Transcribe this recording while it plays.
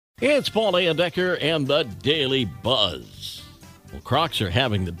It's Paul Decker and the Daily Buzz. Well, Crocs are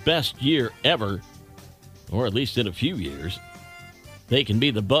having the best year ever, or at least in a few years. They can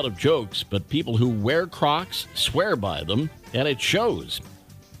be the butt of jokes, but people who wear Crocs swear by them, and it shows.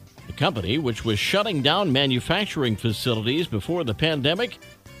 The company, which was shutting down manufacturing facilities before the pandemic,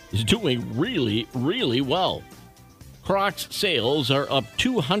 is doing really, really well. Crocs sales are up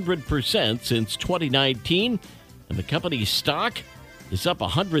 200% since 2019, and the company's stock is up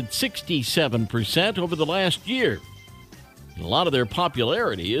 167% over the last year. And a lot of their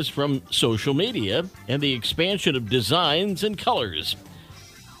popularity is from social media and the expansion of designs and colors.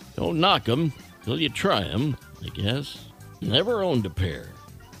 Don't knock them till you try them, I guess. Never owned a pair.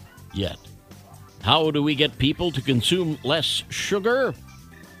 Yet. How do we get people to consume less sugar?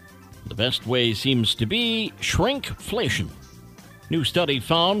 The best way seems to be shrinkflation. New study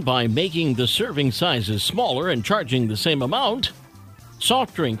found by making the serving sizes smaller and charging the same amount,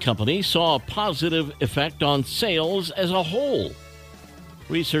 soft drink companies saw a positive effect on sales as a whole.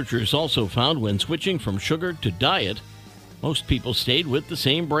 Researchers also found when switching from sugar to diet, most people stayed with the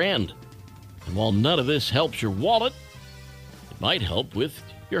same brand. And while none of this helps your wallet, it might help with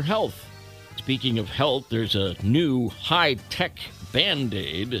your health. Speaking of health, there's a new high-tech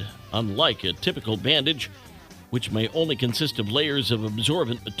Band-Aid. Unlike a typical bandage, which may only consist of layers of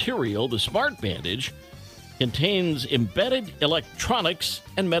absorbent material, the Smart Bandage contains embedded electronics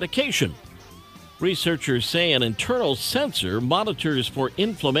and medication. Researchers say an internal sensor monitors for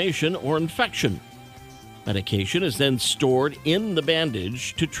inflammation or infection. Medication is then stored in the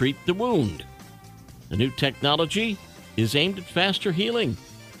bandage to treat the wound. The new technology is aimed at faster healing.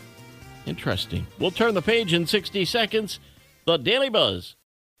 Interesting. We'll turn the page in 60 seconds. The Daily Buzz.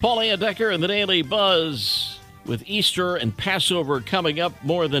 Paul Decker and the Daily Buzz. With Easter and Passover coming up,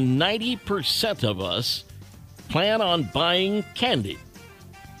 more than 90% of us plan on buying candy.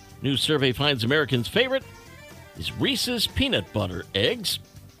 New survey finds Americans' favorite is Reese's peanut butter eggs.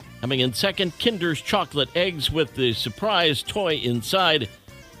 Coming in second, Kinder's chocolate eggs with the surprise toy inside.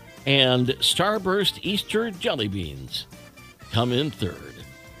 And Starburst Easter jelly beans come in third.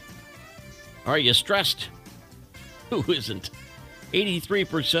 Are you stressed? Who isn't?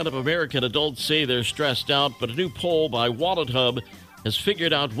 83% of American adults say they're stressed out, but a new poll by WalletHub has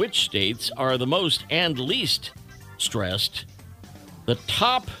figured out which states are the most and least stressed. The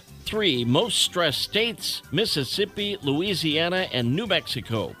top 3 most stressed states: Mississippi, Louisiana, and New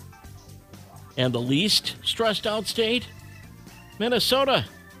Mexico. And the least stressed out state? Minnesota.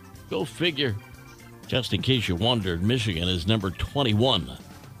 Go figure. Just in case you wondered, Michigan is number 21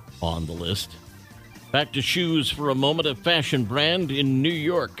 on the list. Back to shoes for a moment. A fashion brand in New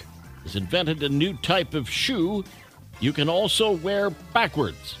York has invented a new type of shoe you can also wear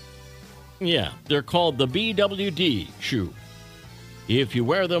backwards. Yeah, they're called the BWD shoe. If you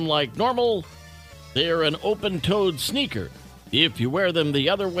wear them like normal, they're an open-toed sneaker. If you wear them the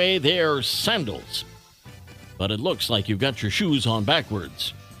other way, they're sandals. But it looks like you've got your shoes on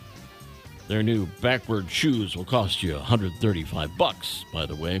backwards. Their new backward shoes will cost you $135, by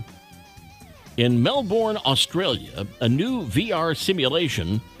the way. In Melbourne, Australia, a new VR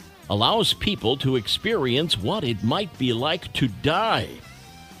simulation allows people to experience what it might be like to die.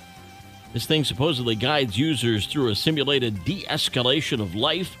 This thing supposedly guides users through a simulated de-escalation of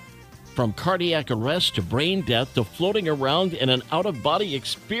life, from cardiac arrest to brain death to floating around in an out-of-body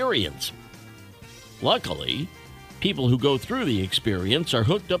experience. Luckily, people who go through the experience are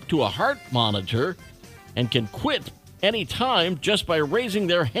hooked up to a heart monitor and can quit any time just by raising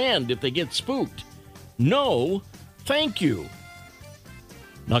their hand if they get spooked. No, thank you.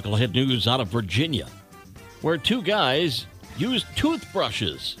 Knucklehead news out of Virginia, where 2 guys used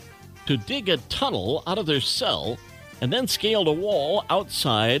toothbrushes to dig a tunnel out of their cell and then scaled a wall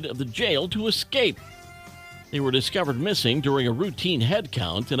outside of the jail to escape. They were discovered missing during a routine head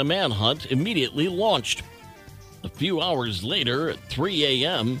count, and a manhunt immediately launched. A few hours later, at 3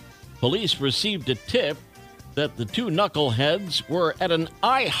 a.m., police received a tip that the 2 knuckleheads were at an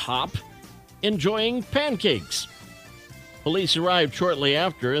IHOP enjoying pancakes. Police arrived shortly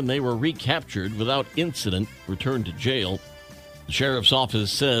after, and they were recaptured without incident, returned to jail. The sheriff's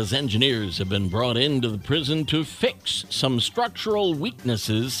office says engineers have been brought into the prison to fix some structural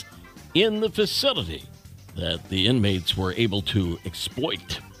weaknesses in the facility that the inmates were able to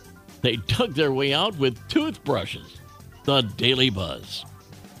exploit. They dug their way out with toothbrushes. The Daily Buzz.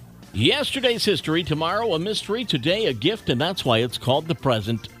 Yesterday's history, tomorrow a mystery, today a gift, and that's why it's called the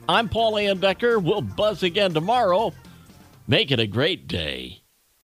present. I'm Paul Decker. We'll buzz again tomorrow. Make it a great day.